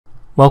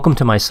Welcome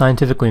to my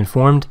scientifically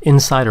informed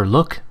insider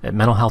look at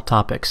mental health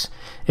topics.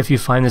 If you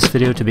find this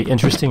video to be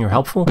interesting or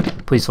helpful,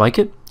 please like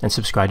it and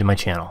subscribe to my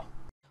channel.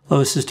 Hello,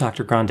 this is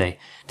Dr. Grande.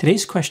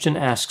 Today's question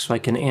asks if I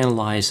can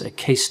analyze a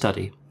case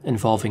study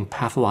involving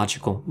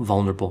pathological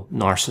vulnerable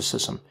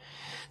narcissism.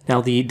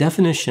 Now, the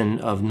definition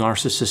of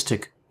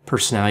narcissistic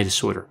personality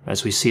disorder,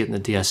 as we see it in the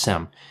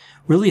DSM,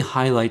 really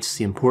highlights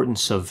the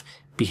importance of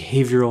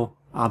behavioral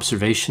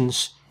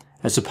observations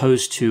as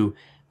opposed to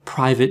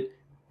private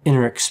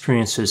inner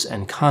experiences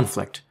and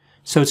conflict.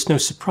 So it's no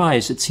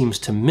surprise it seems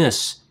to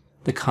miss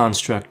the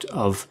construct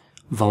of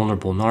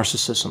vulnerable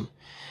narcissism.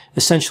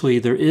 Essentially,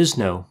 there is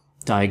no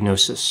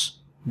diagnosis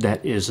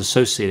that is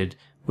associated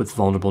with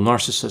vulnerable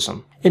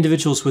narcissism.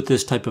 Individuals with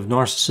this type of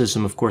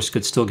narcissism, of course,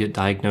 could still get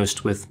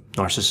diagnosed with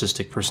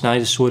narcissistic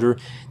personality disorder.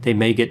 They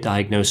may get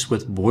diagnosed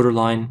with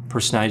borderline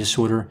personality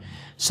disorder.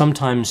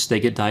 Sometimes they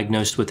get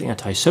diagnosed with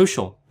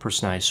antisocial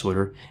personality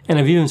disorder. And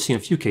I've even seen a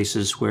few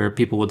cases where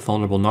people with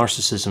vulnerable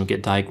narcissism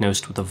get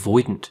diagnosed with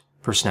avoidant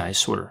personality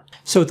disorder.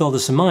 So with all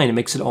this in mind, it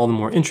makes it all the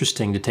more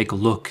interesting to take a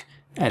look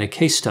at a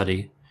case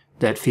study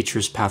that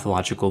features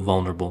pathological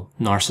vulnerable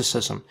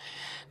narcissism.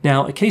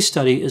 Now, a case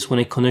study is when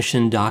a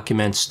clinician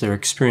documents their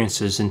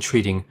experiences in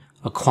treating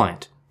a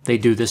client. They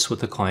do this with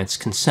the client's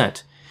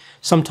consent.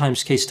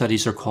 Sometimes case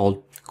studies are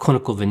called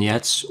clinical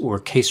vignettes or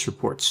case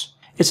reports.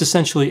 It's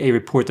essentially a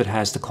report that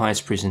has the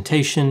client's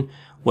presentation,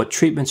 what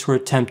treatments were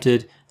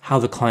attempted, how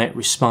the client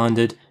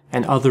responded,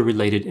 and other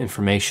related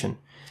information.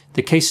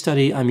 The case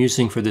study I'm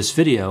using for this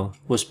video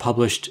was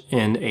published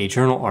in a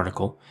journal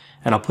article,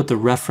 and I'll put the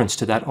reference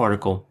to that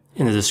article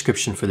in the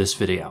description for this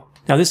video.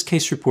 Now, this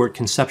case report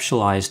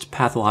conceptualized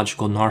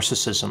pathological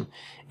narcissism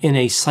in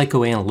a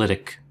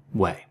psychoanalytic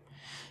way.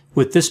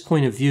 With this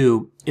point of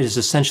view, it is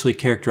essentially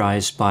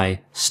characterized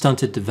by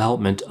stunted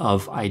development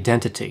of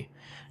identity.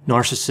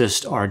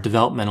 Narcissists are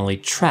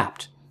developmentally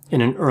trapped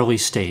in an early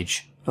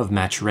stage of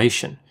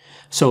maturation.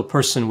 So a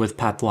person with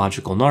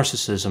pathological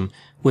narcissism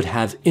would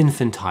have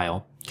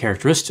infantile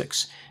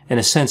characteristics. In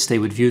a sense, they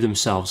would view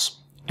themselves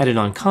at an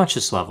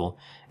unconscious level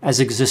as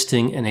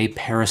existing in a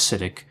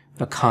parasitic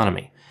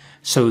economy.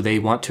 So they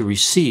want to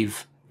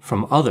receive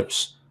from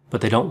others,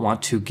 but they don't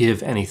want to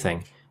give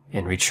anything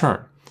in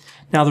return.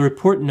 Now, the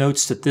report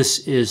notes that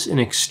this is an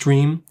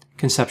extreme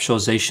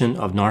conceptualization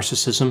of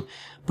narcissism,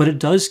 but it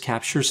does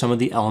capture some of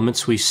the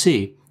elements we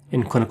see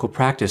in clinical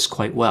practice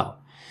quite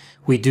well.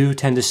 We do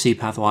tend to see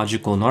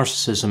pathological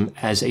narcissism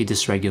as a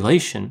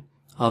dysregulation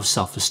of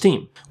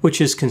self-esteem,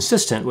 which is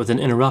consistent with an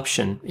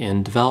interruption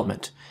in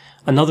development.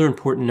 Another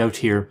important note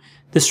here,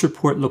 this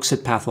report looks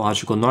at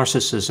pathological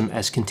narcissism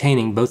as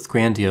containing both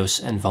grandiose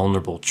and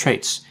vulnerable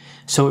traits.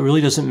 So it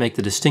really doesn't make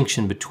the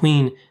distinction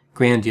between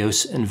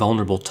grandiose and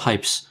vulnerable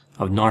types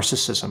of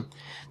narcissism.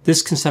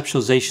 This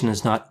conceptualization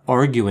is not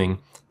arguing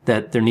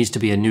that there needs to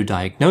be a new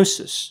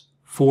diagnosis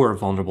for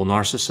vulnerable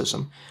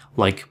narcissism,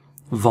 like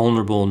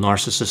vulnerable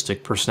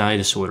narcissistic personality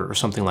disorder or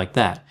something like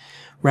that.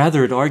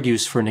 Rather, it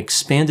argues for an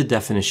expanded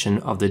definition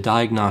of the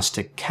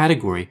diagnostic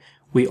category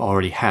we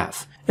already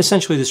have.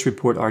 Essentially, this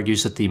report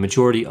argues that the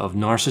majority of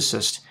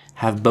narcissists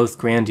have both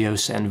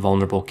grandiose and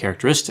vulnerable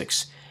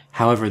characteristics.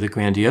 However, the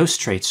grandiose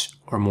traits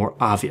are more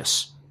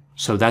obvious.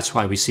 So that's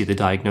why we see the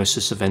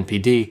diagnosis of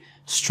NPD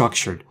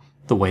structured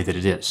the way that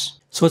it is.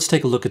 So let's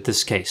take a look at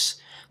this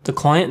case. The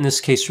client in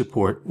this case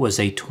report was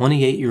a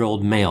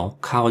 28-year-old male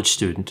college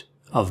student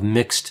of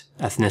mixed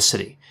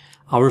ethnicity.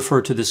 I'll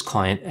refer to this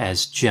client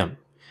as Jim.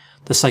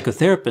 The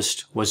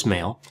psychotherapist was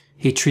male.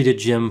 He treated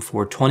Jim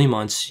for 20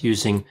 months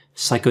using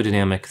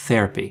psychodynamic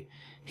therapy.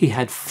 He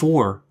had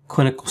 4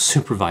 clinical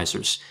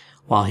supervisors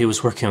while he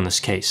was working on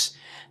this case.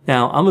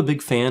 Now, I'm a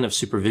big fan of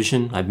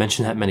supervision. I've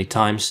mentioned that many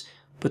times,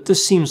 but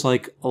this seems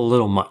like a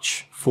little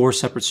much. 4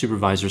 separate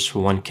supervisors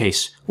for one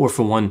case, or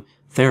for one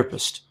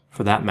therapist,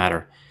 for that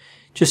matter.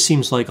 Just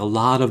seems like a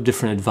lot of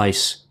different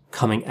advice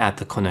coming at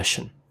the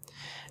clinician.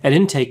 At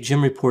intake,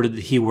 Jim reported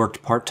that he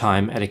worked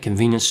part-time at a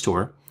convenience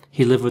store.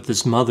 He lived with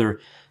his mother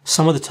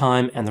some of the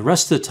time, and the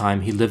rest of the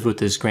time he lived with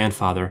his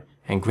grandfather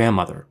and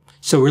grandmother.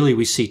 So really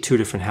we see 2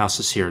 different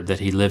houses here that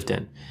he lived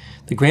in.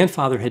 The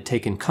grandfather had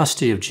taken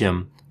custody of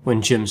Jim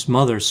when Jim's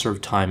mother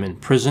served time in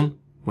prison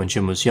when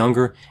Jim was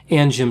younger,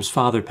 and Jim's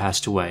father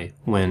passed away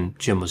when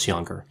Jim was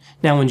younger.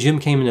 Now, when Jim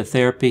came into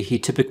therapy, he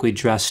typically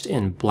dressed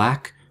in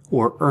black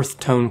or earth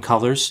tone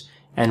colors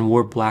and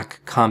wore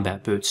black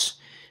combat boots.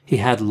 He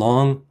had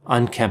long,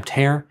 unkempt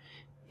hair,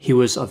 he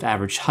was of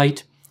average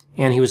height,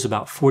 and he was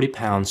about 40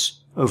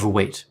 pounds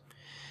overweight.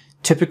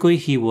 Typically,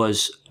 he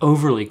was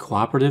overly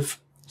cooperative,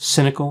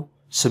 cynical,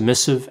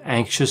 submissive,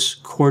 anxious,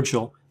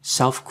 cordial,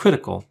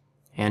 self-critical,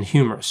 and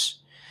humorous.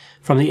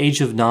 From the age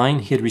of 9,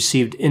 he had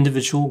received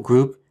individual,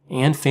 group,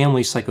 and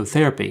family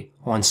psychotherapy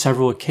on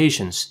several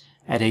occasions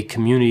at a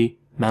community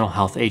mental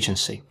health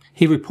agency.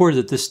 He reported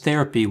that this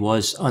therapy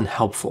was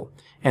unhelpful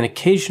and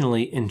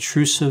occasionally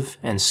intrusive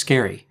and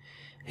scary.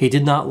 He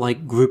did not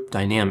like group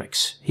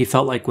dynamics. He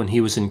felt like when he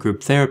was in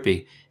group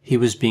therapy, he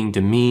was being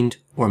demeaned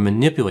or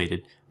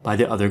manipulated by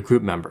the other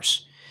group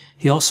members.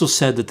 He also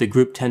said that the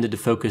group tended to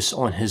focus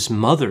on his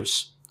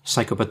mother's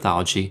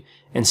psychopathology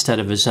instead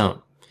of his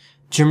own.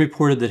 Jim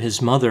reported that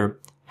his mother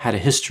had a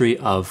history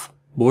of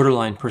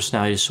borderline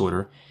personality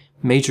disorder,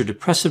 major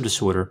depressive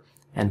disorder,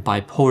 and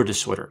bipolar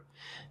disorder.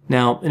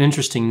 Now, an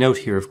interesting note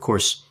here, of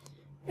course,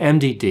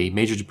 MDD,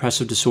 major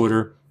depressive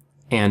disorder,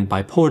 and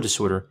bipolar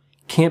disorder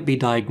can't be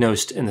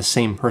diagnosed in the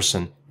same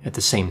person at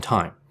the same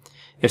time.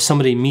 If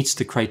somebody meets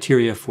the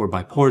criteria for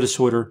bipolar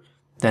disorder,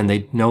 then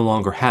they no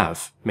longer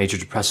have major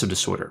depressive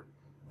disorder,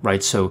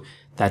 right? So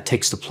that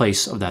takes the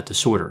place of that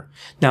disorder.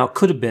 Now, it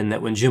could have been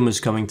that when Jim was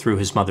going through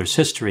his mother's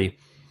history,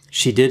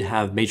 she did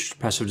have major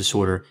depressive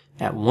disorder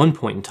at one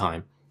point in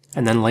time,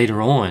 and then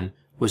later on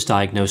was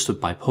diagnosed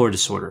with bipolar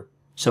disorder.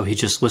 So he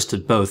just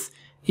listed both,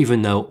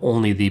 even though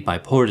only the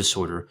bipolar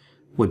disorder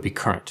would be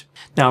current.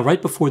 Now,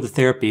 right before the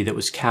therapy that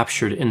was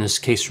captured in this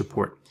case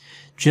report,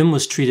 Jim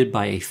was treated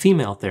by a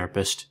female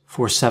therapist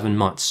for 7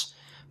 months.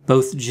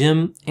 Both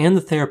Jim and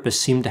the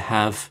therapist seemed to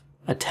have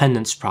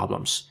attendance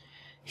problems.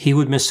 He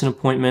would miss an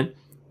appointment,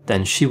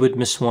 then she would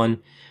miss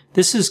one.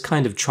 This is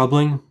kind of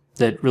troubling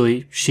that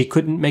really she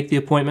couldn't make the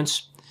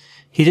appointments.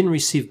 He didn't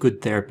receive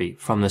good therapy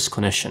from this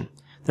clinician.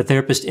 The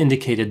therapist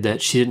indicated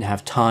that she didn't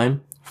have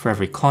time for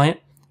every client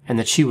and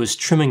that she was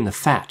trimming the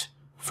fat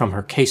from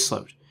her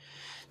caseload.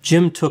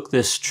 Jim took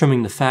this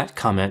trimming the fat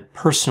comment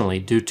personally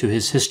due to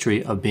his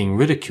history of being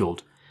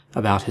ridiculed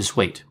about his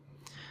weight.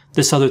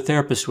 This other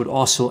therapist would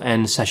also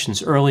end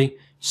sessions early,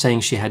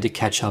 saying she had to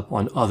catch up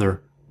on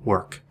other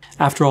work.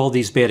 After all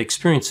these bad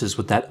experiences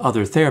with that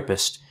other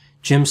therapist,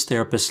 Jim's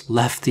therapist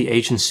left the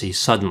agency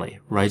suddenly,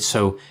 right?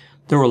 So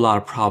there were a lot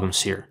of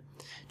problems here.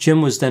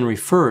 Jim was then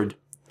referred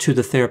to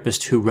the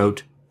therapist who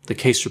wrote the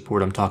case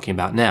report I'm talking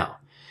about now.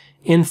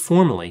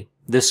 Informally,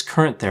 this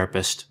current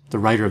therapist, the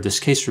writer of this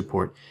case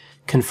report,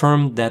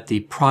 confirmed that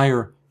the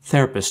prior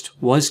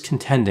therapist was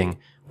contending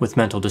with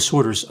mental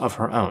disorders of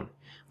her own,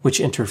 which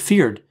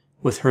interfered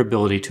with her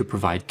ability to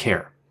provide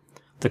care.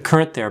 The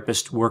current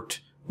therapist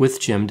worked with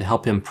Jim to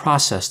help him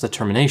process the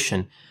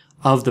termination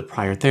of the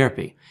prior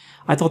therapy.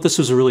 I thought this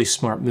was a really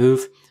smart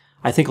move.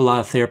 I think a lot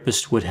of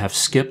therapists would have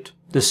skipped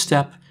this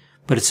step,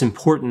 but it's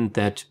important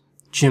that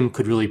Jim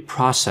could really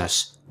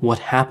process what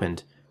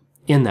happened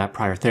in that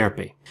prior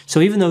therapy.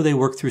 So even though they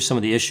worked through some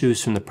of the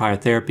issues from the prior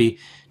therapy,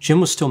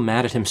 Jim was still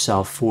mad at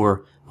himself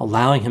for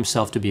allowing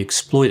himself to be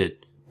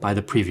exploited by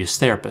the previous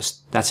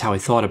therapist. That's how he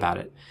thought about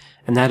it.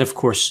 And that, of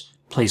course,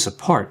 plays a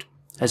part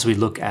as we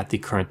look at the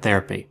current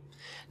therapy.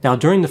 Now,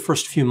 during the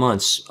first few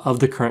months of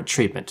the current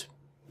treatment,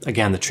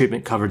 again, the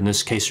treatment covered in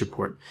this case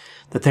report,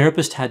 the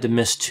therapist had to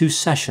miss 2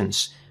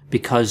 sessions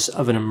because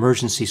of an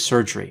emergency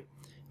surgery.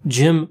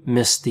 Jim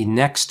missed the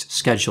next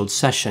scheduled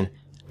session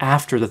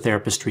after the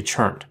therapist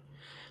returned.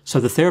 So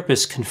the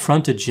therapist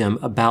confronted Jim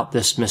about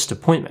this missed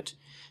appointment.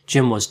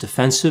 Jim was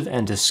defensive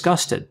and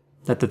disgusted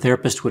that the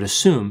therapist would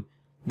assume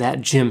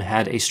that Jim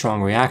had a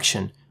strong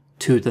reaction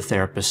to the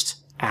therapist's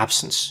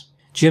absence.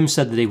 Jim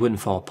said that he wouldn't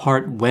fall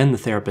apart when the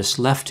therapist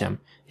left him.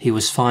 He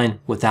was fine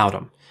without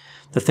him.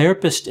 The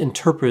therapist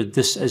interpreted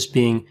this as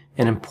being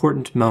an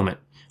important moment,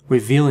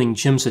 revealing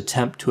Jim's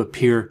attempt to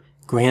appear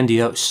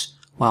grandiose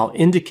while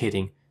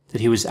indicating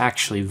that he was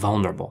actually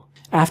vulnerable.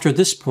 After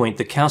this point,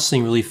 the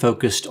counseling really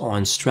focused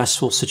on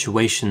stressful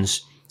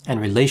situations and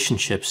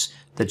relationships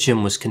that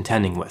Jim was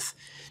contending with.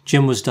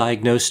 Jim was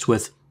diagnosed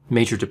with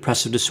major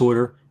depressive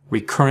disorder,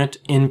 recurrent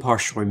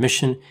impartial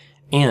remission,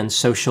 and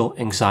social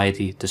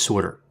anxiety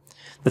disorder.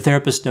 The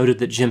therapist noted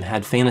that Jim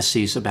had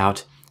fantasies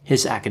about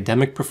his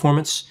academic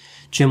performance.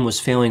 Jim was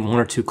failing 1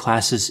 or 2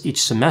 classes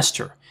each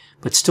semester,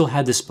 but still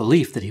had this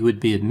belief that he would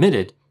be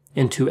admitted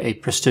into a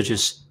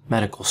prestigious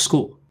medical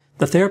school.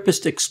 The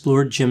therapist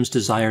explored Jim's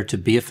desire to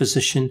be a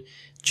physician.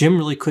 Jim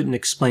really couldn't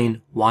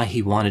explain why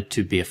he wanted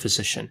to be a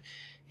physician.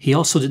 He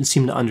also didn't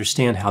seem to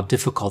understand how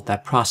difficult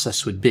that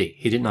process would be.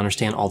 He didn't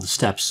understand all the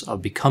steps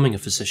of becoming a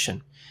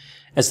physician.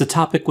 As the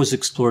topic was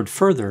explored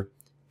further,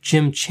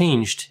 Jim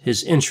changed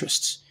his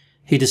interests.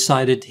 He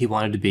decided he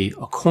wanted to be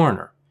a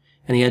coroner,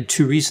 and he had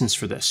 2 reasons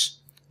for this.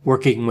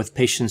 Working with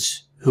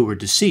patients who were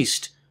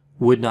deceased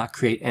would not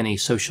create any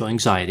social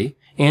anxiety,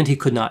 and he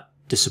could not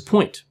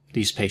disappoint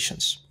these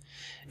patients.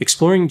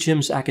 Exploring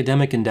Jim's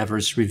academic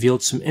endeavors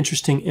revealed some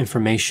interesting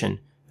information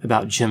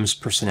about Jim's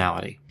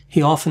personality.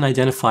 He often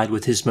identified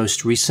with his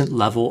most recent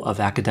level of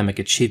academic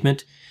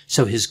achievement,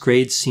 so his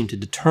grades seemed to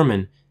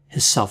determine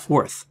his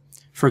self-worth.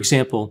 For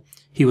example,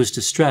 he was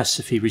distressed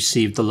if he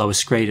received the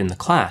lowest grade in the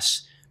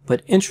class,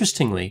 but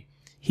interestingly,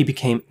 he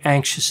became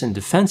anxious and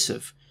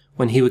defensive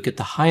when he would get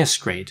the highest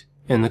grade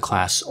in the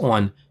class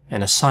on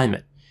an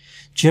assignment.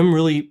 Jim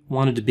really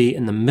wanted to be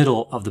in the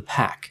middle of the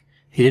pack.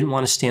 He didn't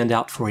want to stand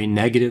out for a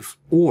negative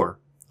or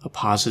a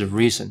positive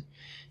reason.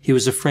 He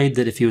was afraid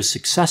that if he was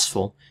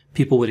successful,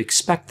 people would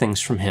expect things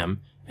from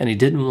him, and he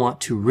didn't want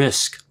to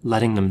risk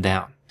letting them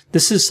down.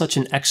 This is such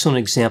an excellent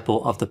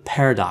example of the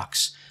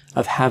paradox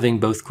of having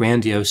both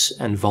grandiose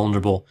and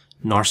vulnerable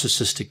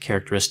narcissistic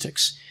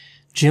characteristics.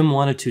 Jim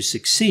wanted to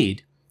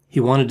succeed. He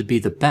wanted to be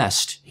the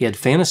best. He had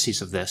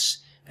fantasies of this.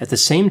 At the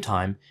same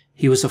time,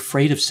 he was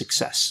afraid of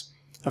success,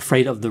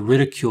 afraid of the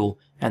ridicule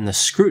and the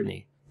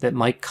scrutiny that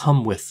might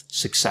come with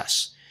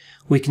success.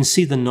 We can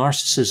see the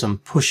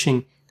narcissism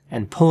pushing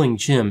and pulling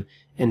Jim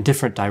in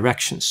different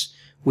directions.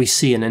 We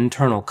see an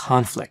internal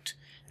conflict.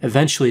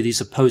 Eventually,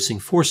 these opposing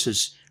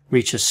forces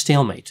reach a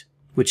stalemate,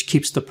 which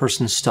keeps the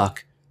person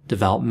stuck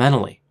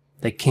developmentally.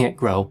 They can't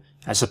grow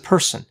as a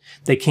person.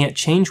 They can't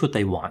change what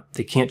they want.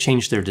 They can't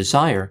change their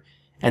desire,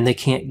 and they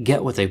can't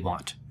get what they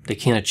want. They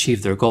can't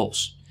achieve their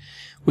goals.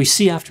 We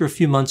see after a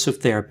few months of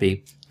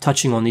therapy,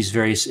 touching on these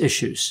various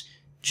issues,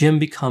 Jim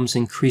becomes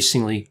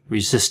increasingly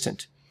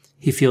resistant.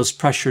 He feels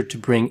pressured to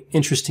bring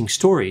interesting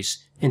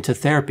stories into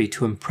therapy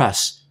to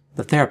impress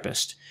the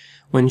therapist.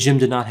 When Jim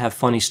did not have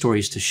funny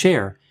stories to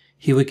share,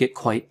 he would get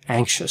quite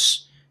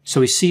anxious.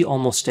 So we see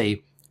almost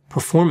a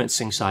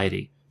performance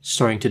anxiety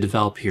starting to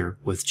develop here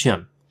with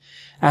Jim.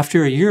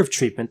 After a year of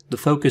treatment, the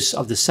focus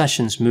of the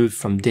sessions moved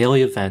from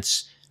daily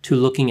events to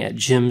looking at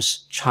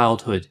Jim's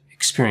childhood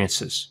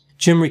experiences.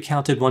 Jim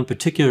recounted one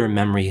particular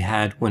memory he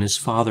had when his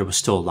father was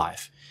still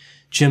alive.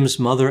 Jim's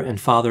mother and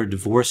father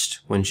divorced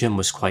when Jim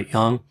was quite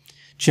young.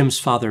 Jim's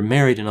father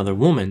married another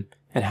woman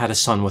and had a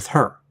son with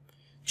her.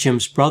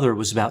 Jim's brother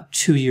was about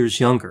 2 years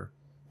younger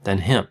than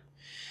him.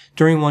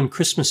 During one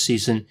Christmas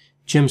season,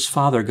 Jim's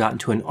father got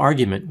into an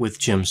argument with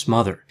Jim's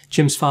mother.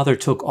 Jim's father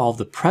took all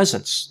the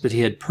presents that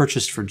he had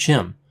purchased for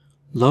Jim,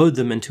 loaded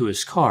them into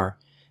his car,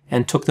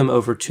 and took them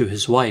over to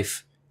his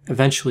wife,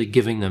 eventually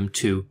giving them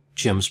to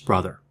Jim's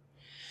brother.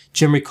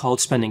 Jim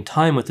recalled spending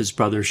time with his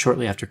brother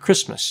shortly after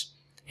Christmas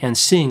and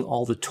seeing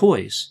all the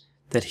toys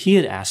that he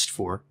had asked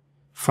for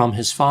from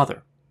his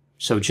father.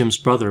 So Jim's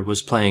brother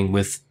was playing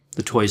with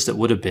the toys that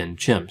would have been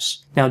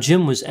Jim's. Now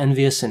Jim was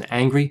envious and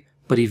angry,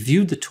 but he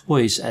viewed the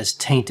toys as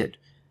tainted.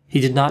 He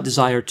did not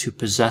desire to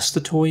possess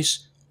the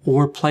toys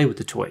or play with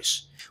the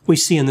toys. We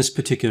see in this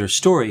particular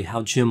story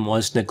how Jim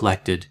was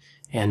neglected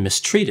and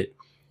mistreated,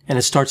 and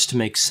it starts to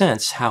make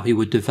sense how he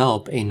would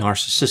develop a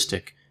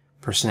narcissistic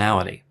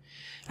personality.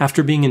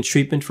 After being in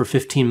treatment for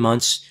 15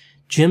 months,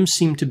 Jim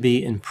seemed to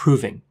be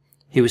improving.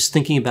 He was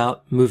thinking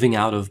about moving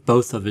out of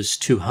both of his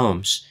 2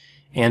 homes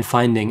and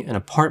finding an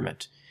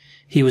apartment.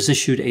 He was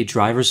issued a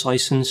driver's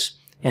license,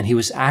 and he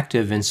was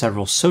active in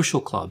several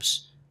social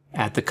clubs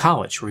at the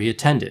college where he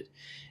attended.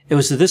 It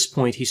was at this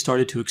point he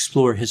started to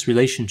explore his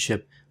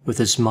relationship with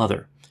his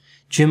mother.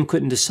 Jim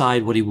couldn't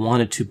decide what he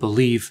wanted to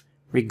believe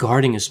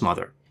regarding his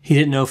mother. He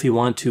didn't know if he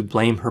wanted to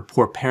blame her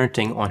poor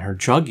parenting on her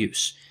drug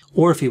use,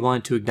 or if he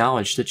wanted to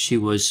acknowledge that she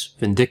was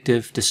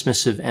vindictive,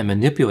 dismissive, and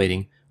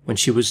manipulating when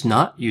she was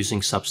not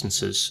using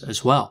substances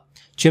as well.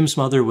 Jim's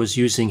mother was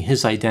using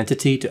his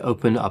identity to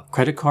open up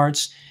credit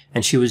cards,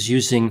 and she was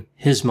using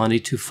his money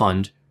to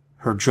fund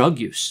her drug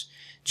use.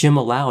 Jim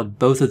allowed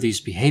both of these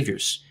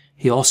behaviors.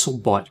 He also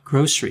bought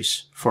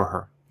groceries for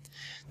her.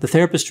 The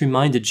therapist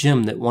reminded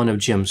Jim that one of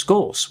Jim's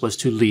goals was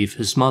to leave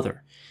his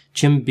mother.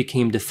 Jim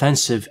became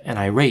defensive and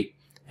irate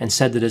and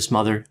said that his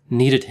mother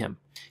needed him.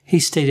 He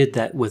stated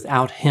that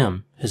without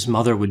him, his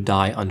mother would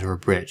die under a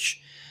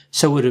bridge.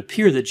 So it would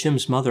appear that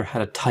Jim's mother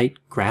had a tight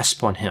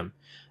grasp on him,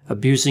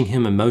 abusing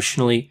him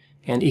emotionally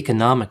and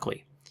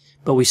economically.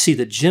 But we see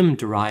that Jim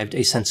derived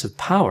a sense of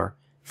power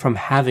from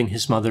having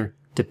his mother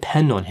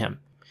depend on him.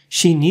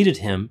 She needed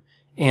him,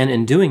 and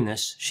in doing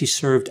this, she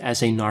served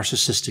as a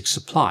narcissistic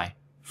supply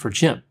for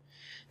Jim.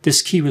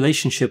 This key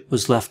relationship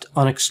was left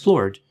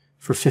unexplored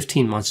for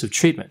 15 months of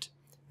treatment.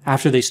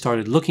 After they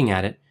started looking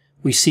at it,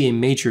 we see a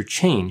major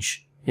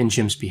change in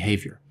Jim's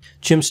behavior.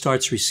 Jim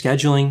starts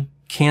rescheduling,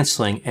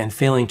 canceling, and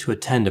failing to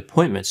attend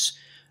appointments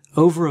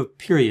over a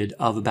period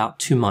of about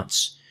 2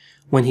 months.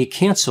 When he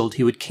canceled,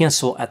 he would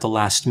cancel at the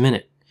last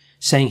minute,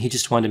 saying he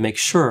just wanted to make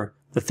sure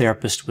the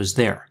therapist was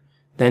there.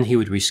 Then he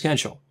would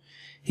reschedule.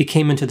 He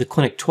came into the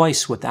clinic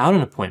twice without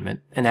an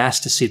appointment and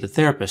asked to see the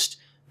therapist,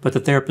 but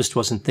the therapist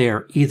wasn't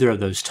there either of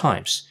those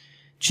times.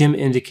 Jim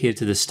indicated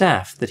to the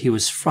staff that he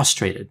was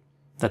frustrated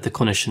that the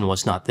clinician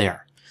was not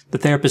there. The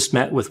therapist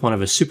met with one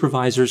of his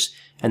supervisors,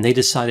 and they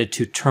decided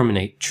to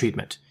terminate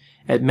treatment.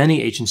 At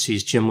many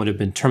agencies, Jim would have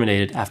been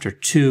terminated after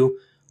 2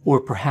 or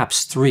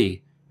perhaps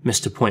 3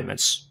 missed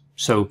appointments.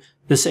 So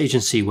this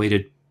agency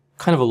waited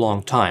kind of a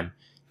long time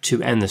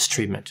to end this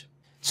treatment.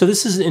 So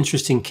this is an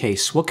interesting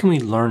case. What can we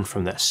learn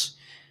from this?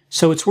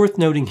 So it's worth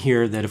noting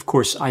here that, of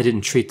course, I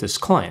didn't treat this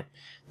client.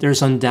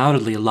 There's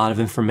undoubtedly a lot of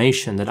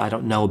information that I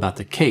don't know about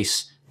the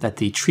case that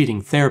the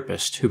treating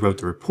therapist who wrote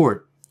the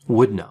report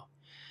would know.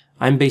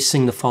 I'm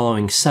basing the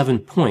following 7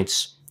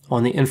 points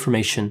on the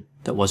information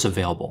that was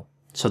available.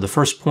 So the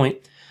first point,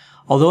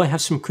 although I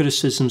have some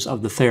criticisms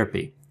of the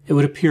therapy, it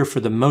would appear for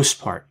the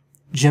most part,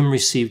 Jim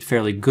received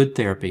fairly good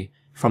therapy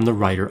from the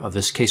writer of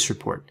this case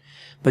report.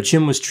 But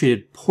Jim was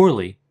treated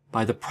poorly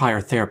by the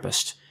prior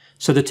therapist.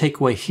 So the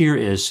takeaway here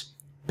is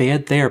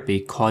bad therapy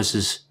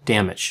causes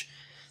damage.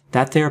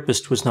 That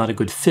therapist was not a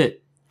good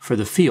fit for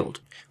the field.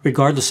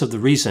 Regardless of the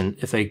reason,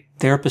 if a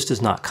therapist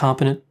is not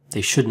competent,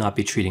 they should not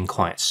be treating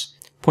clients.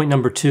 Point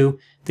number 2,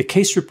 the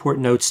case report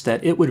notes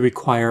that it would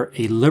require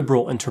a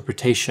liberal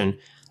interpretation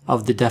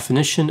of the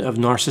definition of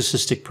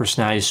narcissistic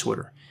personality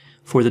disorder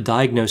for the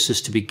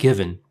diagnosis to be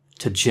given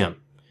to Jim.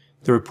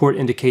 The report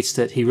indicates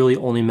that he really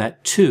only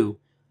met 2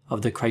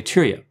 of the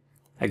criteria: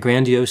 a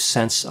grandiose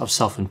sense of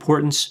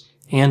self-importance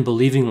and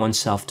believing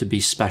oneself to be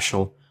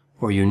special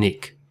or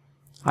unique.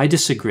 I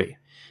disagree.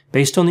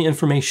 Based on the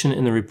information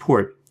in the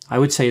report, I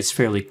would say it's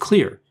fairly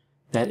clear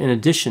that in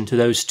addition to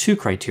those two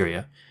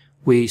criteria,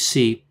 we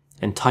see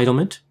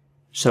entitlement.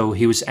 So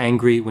he was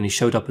angry when he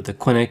showed up at the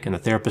clinic and the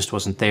therapist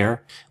wasn't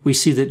there. We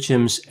see that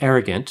Jim's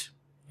arrogant,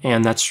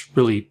 and that's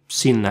really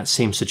seen in that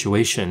same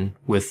situation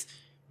with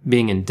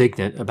being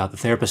indignant about the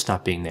therapist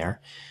not being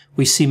there.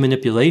 We see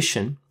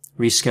manipulation,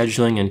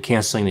 rescheduling and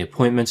canceling the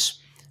appointments.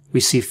 We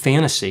see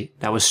fantasy,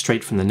 that was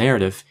straight from the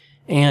narrative,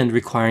 and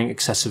requiring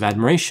excessive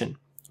admiration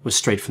was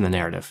straight from the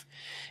narrative.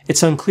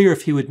 It's unclear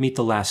if he would meet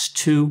the last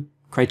two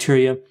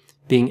criteria,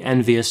 being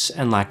envious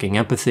and lacking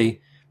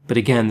empathy, but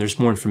again, there's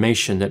more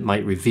information that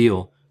might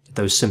reveal that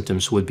those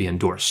symptoms would be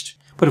endorsed.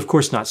 But of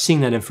course, not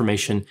seeing that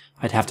information,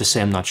 I'd have to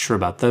say I'm not sure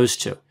about those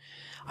two.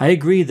 I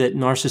agree that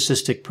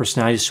narcissistic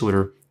personality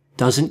disorder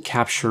doesn't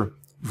capture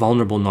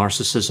vulnerable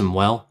narcissism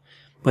well,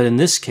 but in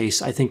this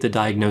case, I think the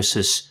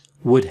diagnosis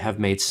would have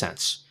made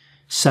sense.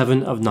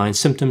 7 of 9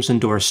 symptoms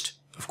endorsed,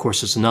 of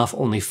course, is enough.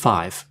 Only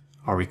 5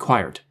 are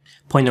required.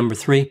 Point number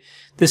 3,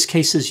 this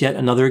case is yet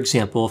another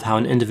example of how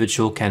an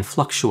individual can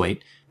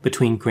fluctuate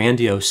between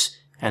grandiose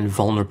and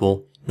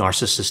vulnerable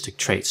narcissistic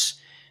traits.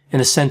 In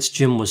a sense,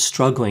 Jim was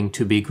struggling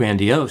to be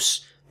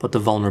grandiose, but the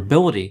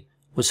vulnerability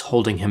was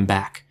holding him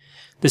back.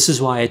 This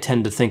is why I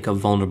tend to think of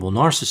vulnerable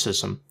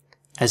narcissism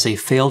as a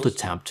failed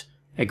attempt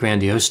at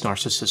grandiose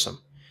narcissism.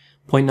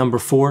 Point number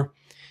 4,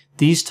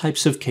 these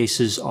types of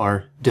cases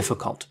are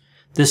difficult.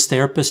 This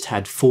therapist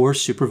had 4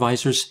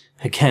 supervisors.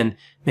 Again,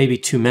 maybe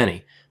too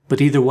many,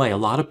 but either way, a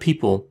lot of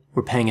people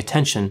were paying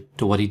attention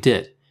to what he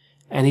did.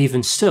 And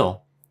even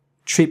still,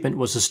 treatment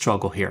was a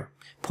struggle here.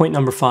 Point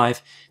number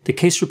 5, the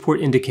case report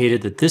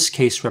indicated that this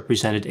case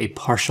represented a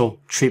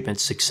partial treatment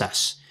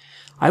success.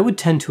 I would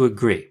tend to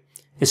agree.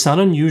 It's not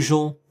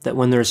unusual that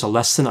when there's a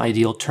less than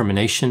ideal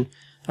termination,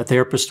 a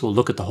therapist will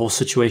look at the whole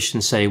situation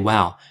and say,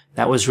 wow,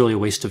 that was really a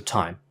waste of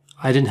time.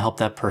 I didn't help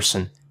that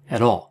person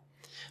at all.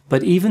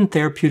 But even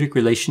therapeutic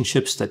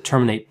relationships that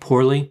terminate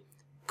poorly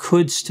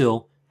could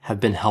still have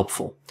been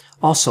helpful.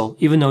 Also,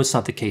 even though it's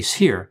not the case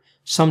here,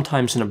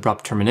 sometimes an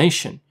abrupt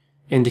termination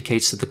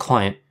indicates that the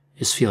client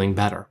is feeling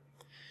better.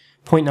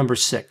 Point number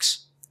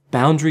 6,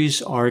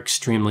 boundaries are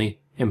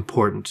extremely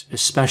important,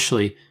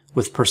 especially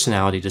with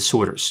personality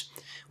disorders.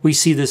 We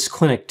see this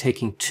clinic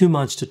taking 2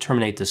 months to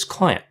terminate this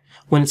client,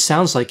 when it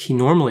sounds like he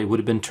normally would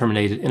have been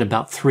terminated in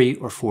about 3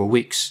 or 4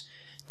 weeks.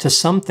 To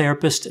some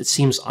therapists, it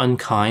seems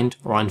unkind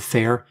or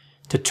unfair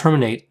to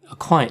terminate a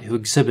client who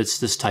exhibits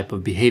this type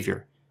of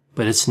behavior,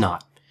 but it's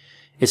not.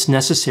 It's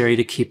necessary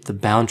to keep the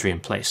boundary in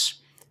place.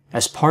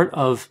 As part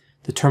of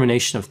the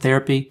termination of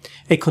therapy,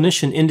 a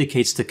clinician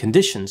indicates the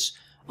conditions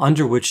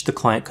under which the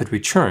client could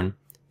return,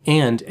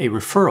 and a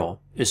referral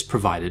is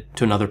provided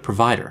to another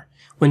provider.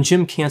 When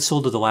Jim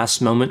canceled at the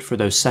last moment for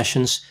those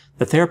sessions,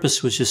 the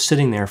therapist was just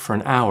sitting there for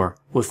an hour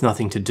with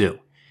nothing to do,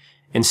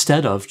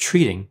 instead of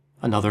treating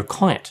another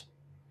client.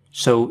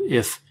 So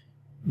if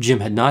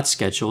Jim had not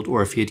scheduled,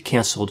 or if he had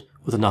canceled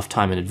with enough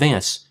time in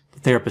advance, the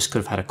therapist could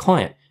have had a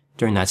client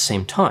during that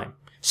same time.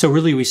 So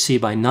really we see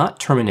by not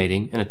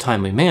terminating in a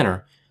timely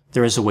manner,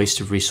 there is a waste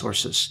of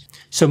resources.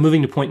 So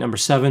moving to point number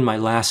 7, my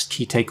last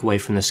key takeaway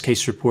from this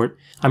case report,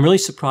 I'm really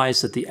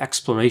surprised that the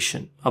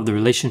exploration of the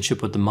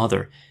relationship with the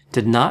mother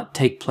did not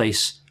take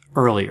place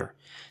earlier.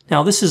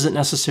 Now, this isn't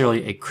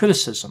necessarily a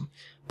criticism,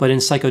 but in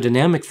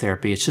psychodynamic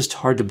therapy, it's just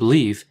hard to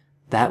believe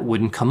that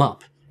wouldn't come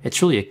up.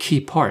 It's really a key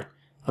part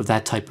of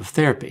that type of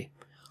therapy.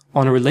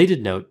 On a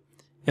related note,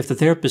 if the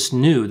therapist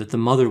knew that the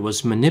mother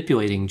was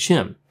manipulating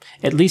Jim,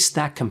 at least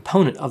that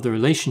component of the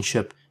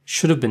relationship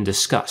should have been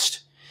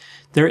discussed.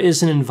 There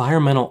is an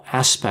environmental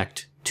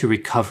aspect to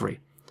recovery,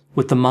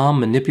 with the mom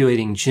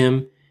manipulating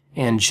Jim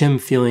and Jim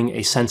feeling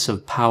a sense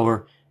of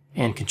power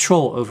and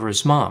control over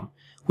his mom.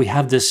 We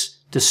have this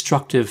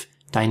destructive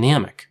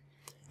dynamic.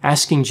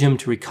 Asking Jim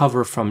to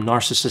recover from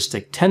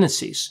narcissistic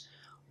tendencies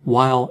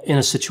while in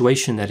a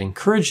situation that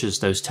encourages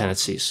those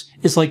tendencies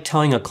is like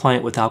telling a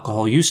client with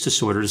alcohol use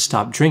disorder to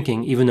stop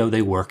drinking even though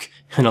they work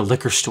in a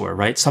liquor store,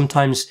 right?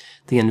 Sometimes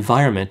the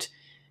environment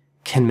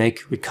can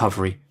make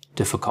recovery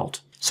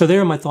difficult. So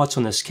there are my thoughts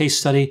on this case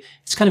study.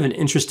 It's kind of an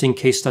interesting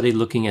case study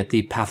looking at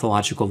the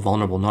pathological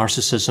vulnerable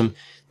narcissism.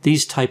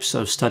 These types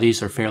of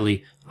studies are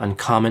fairly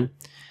uncommon.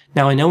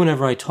 Now, I know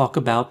whenever I talk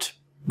about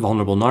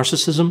vulnerable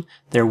narcissism,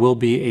 there will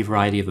be a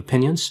variety of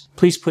opinions.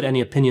 Please put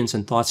any opinions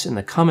and thoughts in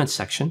the comments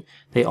section.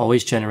 They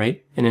always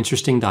generate an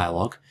interesting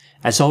dialogue.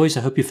 As always,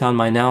 I hope you found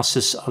my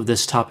analysis of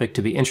this topic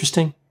to be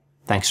interesting.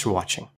 Thanks for watching.